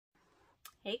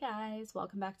Hey guys,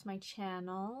 welcome back to my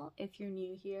channel. If you're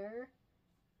new here,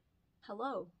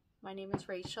 hello, my name is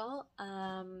Rachel.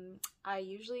 I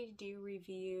usually do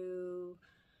review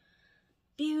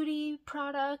beauty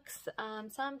products.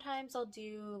 Sometimes I'll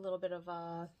do a little bit of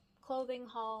a clothing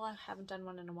haul. I haven't done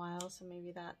one in a while, so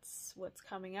maybe that's what's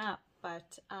coming up.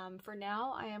 But for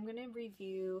now, I am going to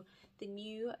review the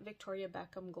new Victoria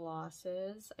Beckham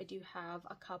glosses. I do have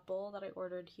a couple that I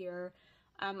ordered here.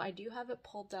 I do have it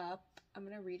pulled up. I'm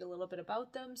going to read a little bit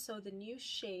about them. So the new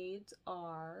shades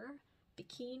are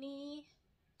Bikini,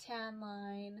 Tan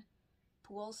Line,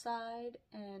 Poolside,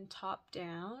 and Top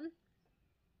Down.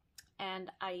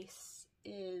 And Ice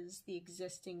is the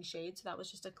existing shade, so that was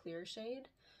just a clear shade.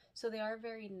 So they are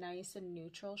very nice and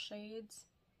neutral shades.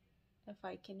 If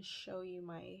I can show you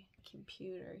my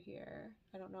computer here.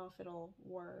 I don't know if it'll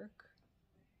work,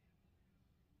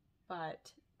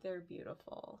 but they're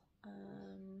beautiful. I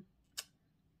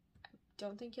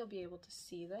don't think you'll be able to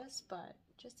see this, but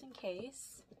just in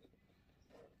case,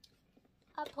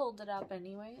 I pulled it up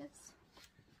anyways.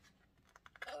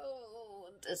 Oh,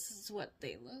 this is what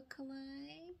they look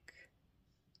like.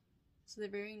 So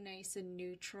they're very nice and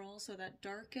neutral. So that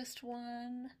darkest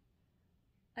one,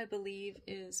 I believe,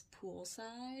 is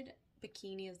Poolside.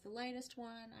 Bikini is the lightest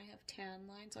one. I have Tan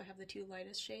Line, so I have the two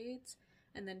lightest shades.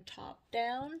 And then Top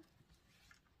Down.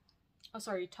 Oh,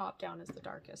 sorry, Top Down is the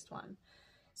darkest one.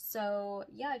 So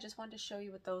yeah, I just wanted to show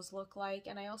you what those look like.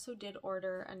 And I also did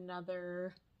order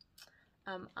another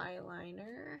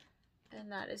eyeliner, and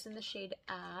that is in the shade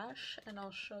Ash. And I'll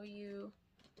show you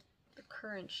the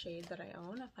current shade that I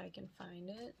own if I can find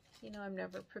it. You know, I'm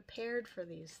never prepared for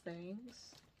these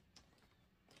things.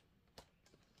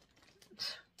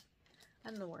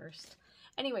 I'm the worst.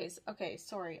 Anyways, okay,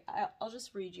 sorry. I'll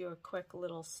just read you a quick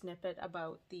little snippet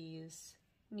about these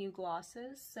new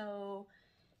glosses. So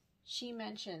she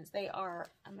mentions they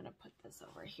are, I'm gonna put this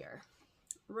over here,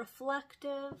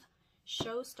 reflective,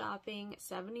 show-stopping,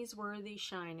 70s worthy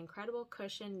shine, incredible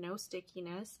cushion, no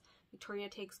stickiness. Victoria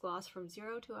takes gloss from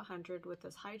 0 to 100 with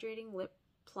this hydrating, lip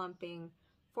plumping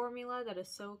formula that is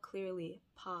so clearly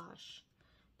Posh.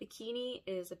 Bikini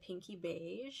is a pinky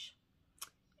beige,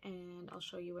 and I'll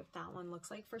show you what that one looks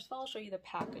like. First of all, I'll show you the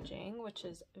packaging, which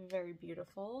is very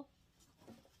beautiful.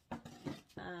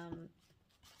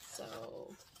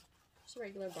 So just a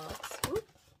regular box. Oop,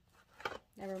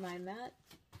 never mind that.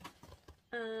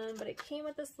 But it came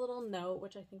with this little note,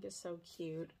 which I think is so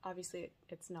cute. Obviously,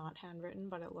 it's not handwritten,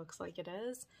 but it looks like it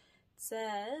is. It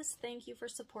says, "Thank you for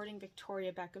supporting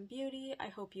Victoria Beckham Beauty. I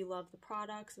hope you love the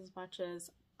products as much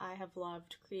as I have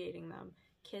loved creating them.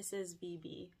 Kisses,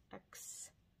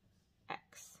 BBXX."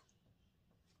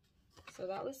 So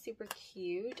that was super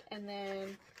cute. And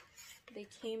then they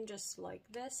came just like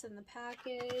this in the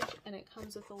package, and it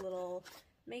comes with a little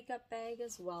makeup bag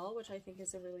as well, which I think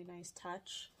is a really nice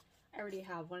touch. I already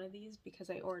have one of these because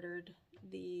I ordered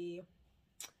the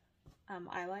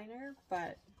eyeliner,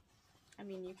 but I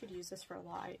mean, you could use this for a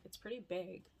lot. It's pretty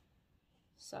big,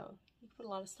 so you can put a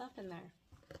lot of stuff in there.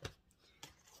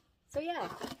 So yeah,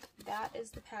 that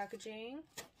is the packaging,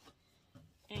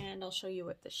 and I'll show you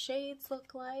what the shades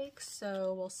look like.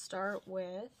 So we'll start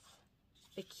with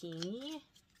Bikini,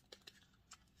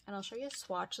 and I'll show you a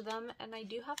swatch of them. And I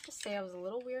do have to say I was a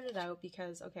little weirded out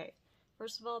because, okay,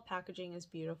 first of all, packaging is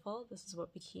beautiful. This is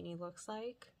what Bikini looks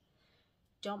like.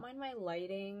 Don't mind my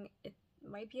lighting. It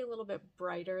might be a little bit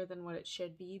brighter than what it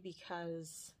should be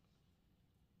because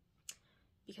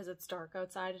it's dark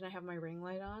outside and I have my ring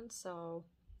light on. So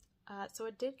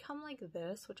it did come like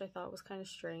this, which I thought was kind of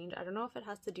strange. I don't know if it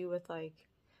has to do with like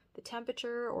the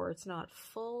temperature or it's not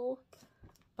full,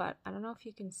 but I don't know if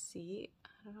you can see. I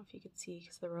don't know if you could see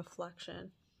because of the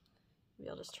reflection. Maybe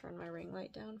I'll just turn my ring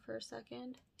light down for a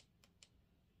second.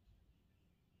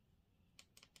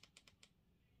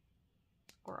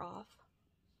 Or off.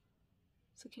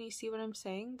 So can you see what I'm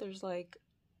saying? There's like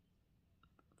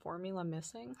formula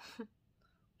missing.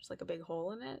 There's like a big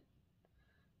hole in it.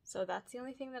 So that's the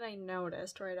only thing that I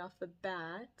noticed right off the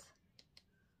bat.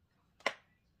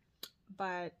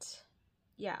 But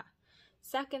yeah.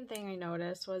 Second thing I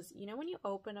noticed was, you know, when you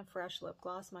open a fresh lip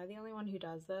gloss, am I the only one who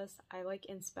does this? I like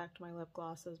inspect my lip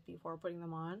glosses before putting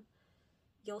them on.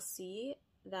 You'll see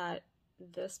that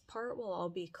this part will all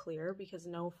be clear because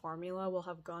no formula will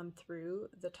have gone through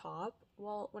the top.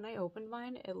 Well, when I opened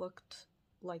mine, it looked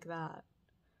like that.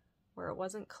 Where it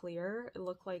wasn't clear, it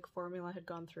looked like formula had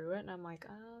gone through it, and I'm like,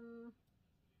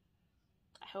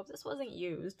 I hope this wasn't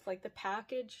used. Like, the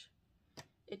package,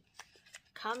 it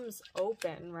comes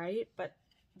open, right? But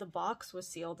the box was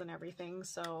sealed and everything,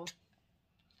 so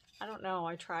I don't know.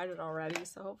 I tried it already,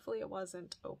 so hopefully it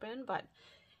wasn't open, but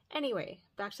Anyway,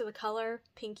 back to the color,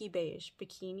 pinky beige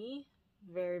bikini.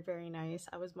 Very, very nice.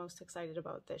 I was most excited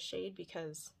about this shade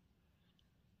because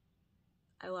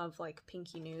I love like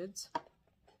pinky nudes.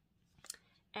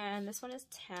 And this one is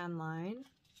Tan Line.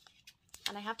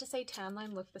 And I have to say Tan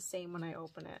Line looked the same when I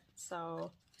opened it.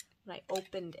 So when I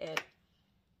opened it,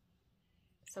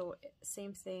 so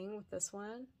same thing with this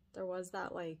one. There was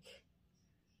that like,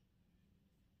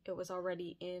 it was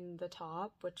already in the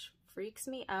top, which freaks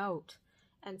me out.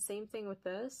 And same thing with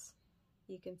this.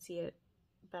 You can see it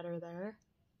better there.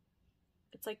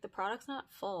 It's like the product's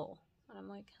not full. And I'm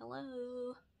like,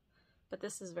 hello. But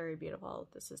this is very beautiful.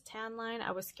 This is Tan Line.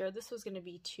 I was scared this was going to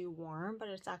be too warm, but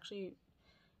it's actually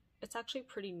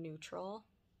pretty neutral.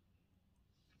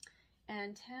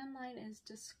 And Tan Line is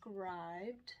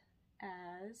described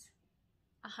as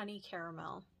a honey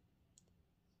caramel.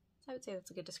 So I would say that's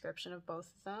a good description of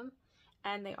both of them.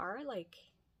 And they are like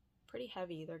pretty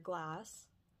heavy. They're glass.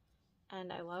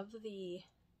 And I love the,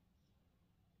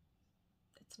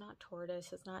 it's not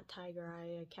tortoise, it's not tiger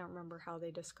eye. I can't remember how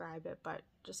they describe it, but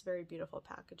just very beautiful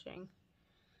packaging.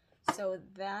 So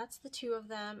that's the two of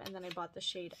them. And then I bought the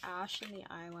shade Ash in the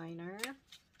eyeliner.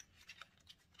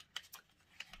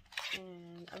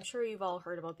 And I'm sure you've all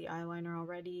heard about the eyeliner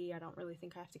already. I don't really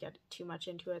think I have to get too much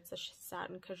into it. It's a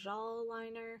Satin Kajal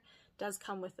liner. Does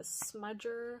come with a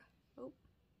smudger. Oh,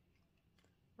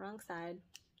 wrong side.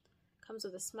 Comes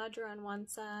with a smudger on one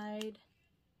side.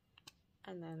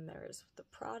 And then there's the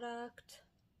product.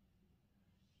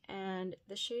 And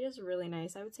the shade is really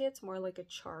nice. I would say it's more like a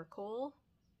charcoal.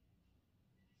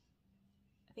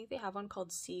 I think they have one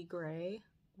called Sea Gray,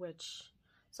 which,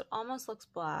 so it almost looks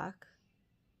black.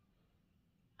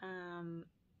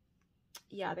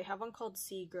 Yeah, they have one called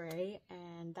Sea Gray,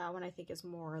 and that one I think is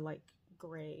more like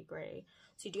gray.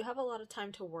 So you do have a lot of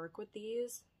time to work with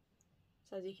these.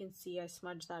 So as you can see, I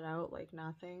smudged that out like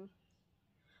nothing.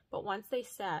 But once they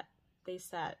set, they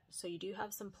set. So you do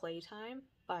have some playtime,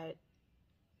 but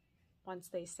once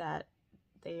they set,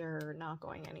 they are not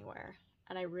going anywhere.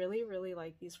 And I really, really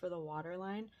like these for the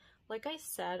waterline. Like I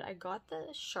said, I got the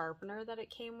sharpener that it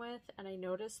came with, and I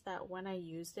noticed that when I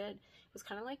used it, it was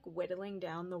kind of like whittling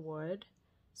down the wood.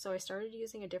 So I started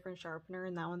using a different sharpener,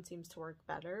 and that one seems to work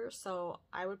better. So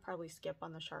I would probably skip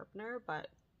on the sharpener, but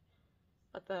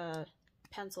the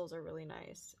pencils are really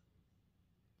nice.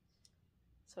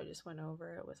 So I just went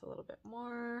over it with a little bit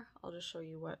more. I'll just show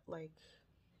you what, like,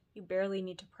 you barely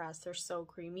need to press. They're so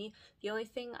creamy. The only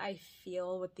thing I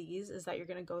feel with these is that you're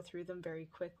going to go through them very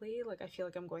quickly. Like I feel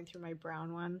like I'm going through my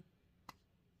brown one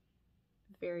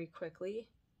very quickly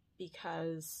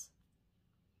because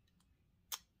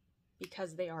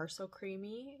they are so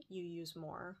creamy. You use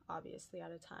more, obviously,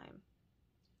 at a time.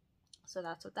 So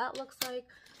that's what that looks like.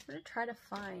 I'm going to try to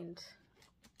find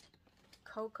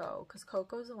Cocoa, because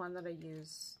Cocoa is the one that I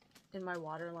use in my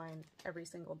waterline every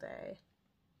single day.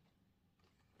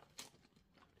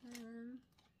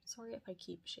 Sorry if I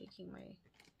keep shaking my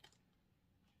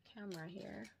camera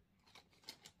here.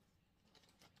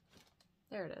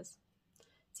 There it is.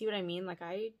 See what I mean? Like,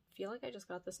 I feel like I just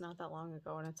got this not that long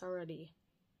ago and it's already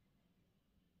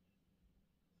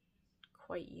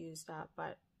quite used up.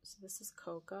 But so this is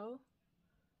Cocoa.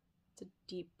 It's a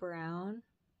deep brown.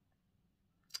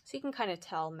 So you can kind of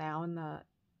tell now in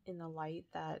the light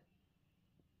that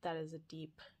is a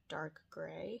deep dark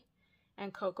gray.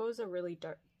 And Cocoa is a really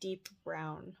deep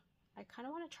brown. I kind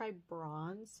of want to try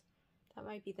bronze. That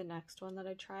might be the next one that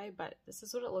I try, but this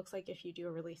is what it looks like if you do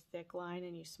a really thick line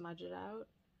and you smudge it out.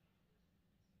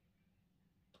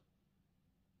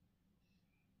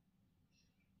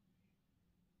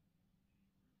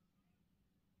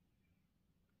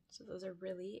 So those are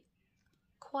really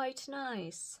quite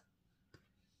nice.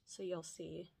 So you'll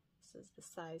see, this is the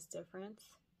size difference.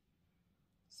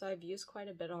 So I've used quite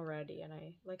a bit already, and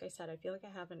like I said, I feel like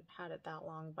I haven't had it that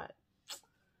long, but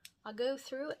I'll go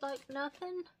through it like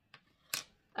nothing.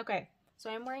 Okay,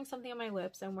 so I'm wearing something on my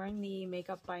lips. I'm wearing the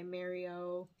Makeup by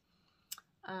Mario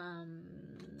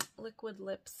liquid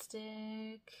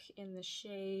lipstick in the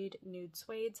shade Nude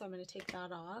Suede, so I'm going to take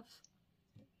that off.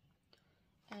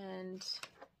 And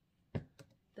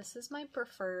this is my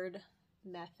preferred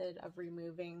method of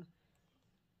removing.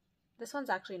 This one's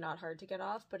actually not hard to get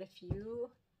off, but if you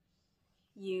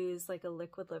use like a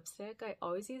liquid lipstick, I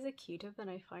always use a Q-tip, and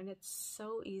I find it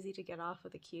so easy to get off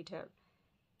with a Q-tip.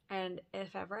 And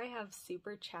if ever I have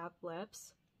super chapped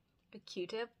lips, a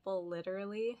Q-tip will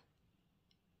literally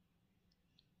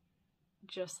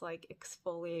just like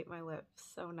exfoliate my lips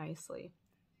so nicely.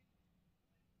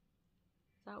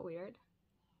 Is that weird?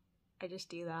 I just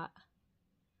do that.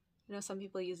 I know some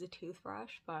people use a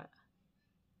toothbrush, but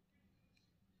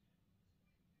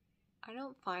I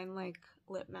don't find like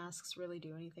lip masks really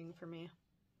do anything for me.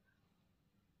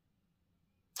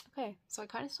 Okay, so I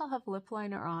kind of still have lip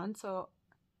liner on, so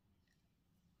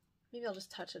maybe I'll just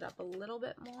touch it up a little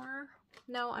bit more.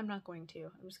 No, I'm not going to.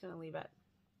 I'm just going to leave it.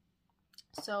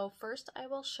 So first I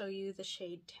will show you the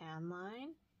shade Tan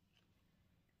Line.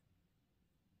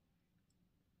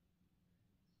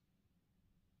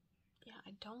 Yeah,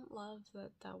 I don't love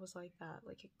that that was like that.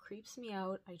 Like, it creeps me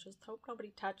out. I just hope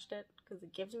nobody touched it because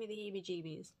it gives me the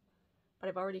heebie-jeebies. But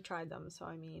I've already tried them, so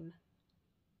I mean,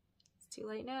 it's too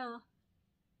late now.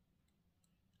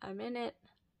 I'm in it.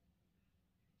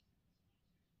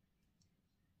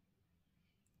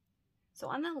 So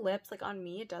on the lips, like on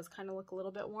me, it does kind of look a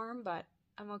little bit warm, but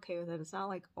I'm okay with it. It's not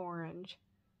like orange.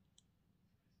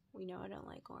 We know I don't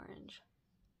like orange.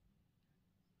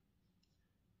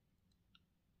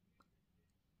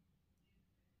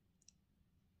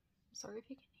 Sorry if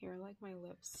you can hear like my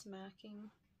lips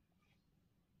smacking.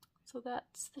 So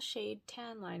that's the shade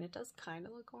Tan Line. It does kind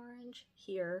of look orange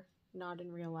here, not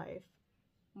in real life.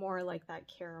 More like that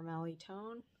caramelly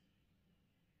tone.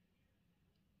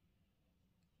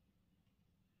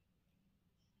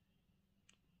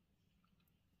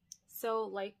 So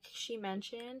like she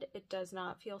mentioned, it does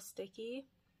not feel sticky.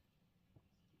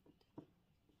 It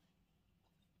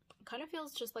kind of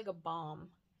feels just like a balm.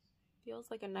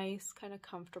 Feels like a nice, kind of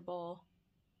comfortable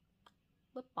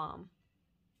lip balm.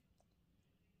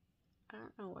 I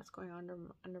don't know what's going on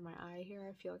under my eye here.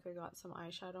 I feel like I got some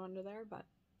eyeshadow under there, but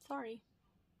sorry.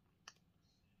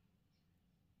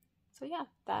 So yeah,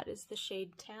 that is the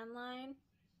shade Tan Line.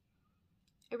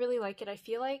 I really like it. I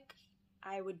feel like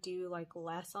I would do like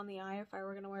less on the eye if I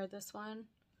were gonna wear this one.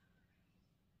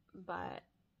 But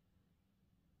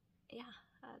yeah,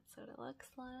 that's what it looks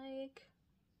like.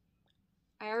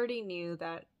 I already knew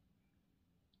that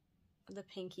the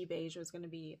pinky beige was gonna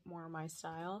be more my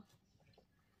style,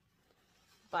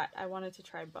 but I wanted to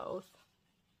try both.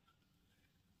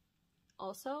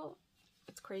 Also,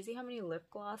 it's crazy how many lip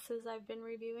glosses I've been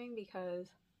reviewing because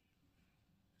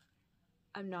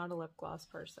I'm not a lip gloss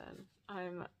person.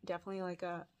 I'm definitely like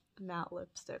a matte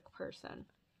lipstick person.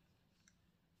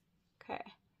 Okay.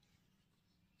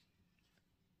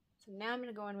 So now I'm going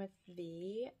to go in with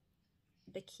the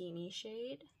Bikini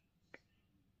shade.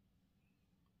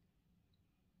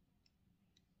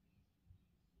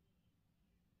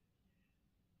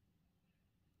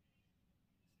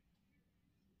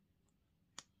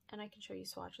 And I can show you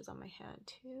swatches on my hand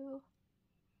too.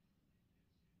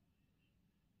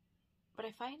 But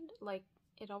I find like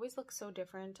it always looks so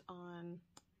different on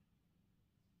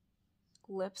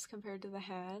lips compared to the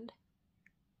hand.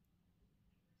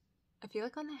 I feel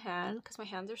like on the hand, because my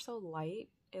hands are so light,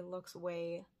 it looks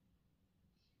way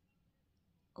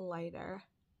lighter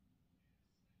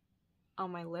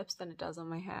on my lips than it does on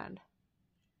my hand.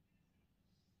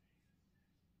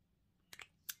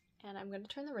 And I'm going to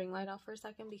turn the ring light off for a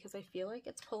second because I feel like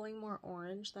it's pulling more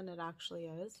orange than it actually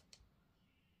is.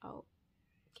 Oh,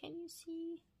 can you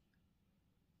see?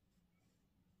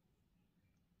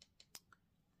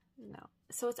 No.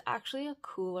 So it's actually a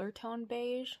cooler tone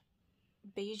beige,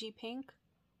 beigey pink.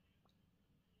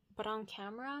 But on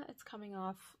camera, it's coming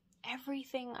off,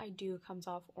 everything I do comes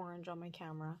off orange on my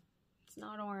camera. It's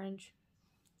not orange,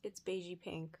 it's beigey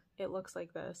pink. It looks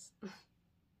like this.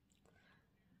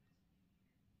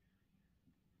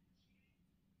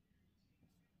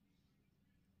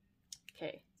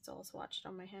 Okay, so I'll swatch it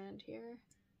on my hand here.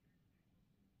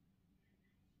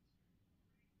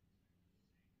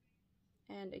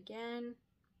 And again,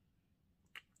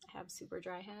 I have super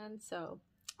dry hands, so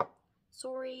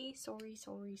sorry.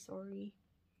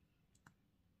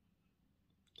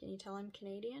 Can you tell I'm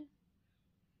Canadian?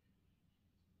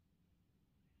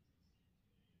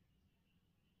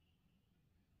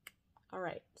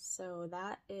 Alright, so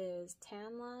that is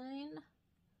Tan Line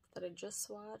that I just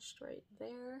swatched right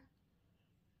there.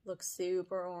 Looks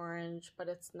super orange, but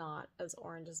it's not as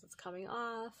orange as it's coming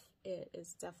off. It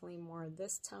is definitely more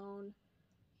this tone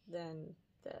than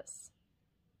this.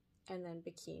 And then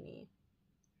Bikini.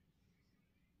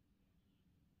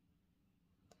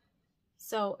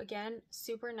 So again,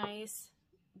 super nice,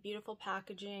 beautiful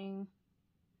packaging,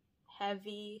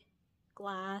 heavy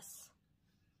glass.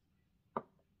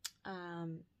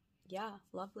 Yeah,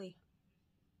 lovely.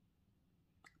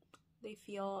 They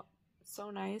feel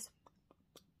so nice,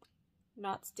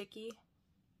 not sticky.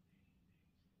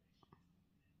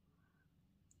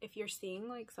 If you're seeing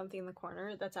like something in the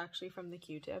corner, that's actually from the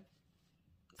Q-tip.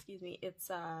 Excuse me, it's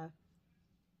got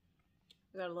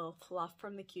a little fluff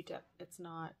from the Q-tip. It's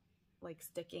not like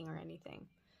sticking or anything,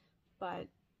 but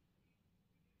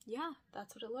yeah,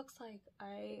 that's what it looks like.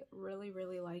 I really,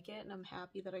 really like it, and I'm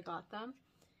happy that I got them.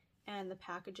 And the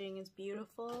packaging is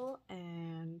beautiful,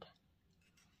 and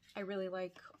I really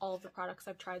like all of the products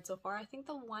I've tried so far. I think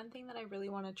the one thing that I really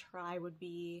want to try would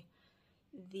be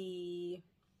the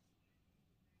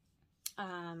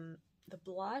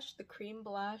blush, the cream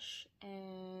blush,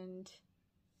 and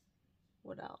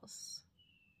what else?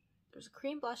 There's a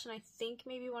cream blush and I think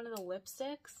maybe one of the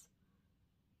lipsticks.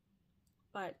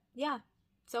 But yeah,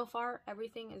 so far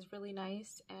everything is really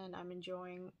nice and I'm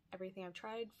enjoying everything I've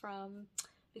tried from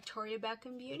Victoria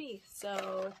Beckham Beauty.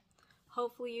 So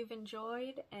hopefully you've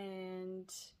enjoyed, and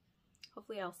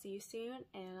hopefully I'll see you soon,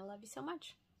 and I love you so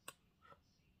much.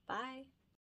 Bye.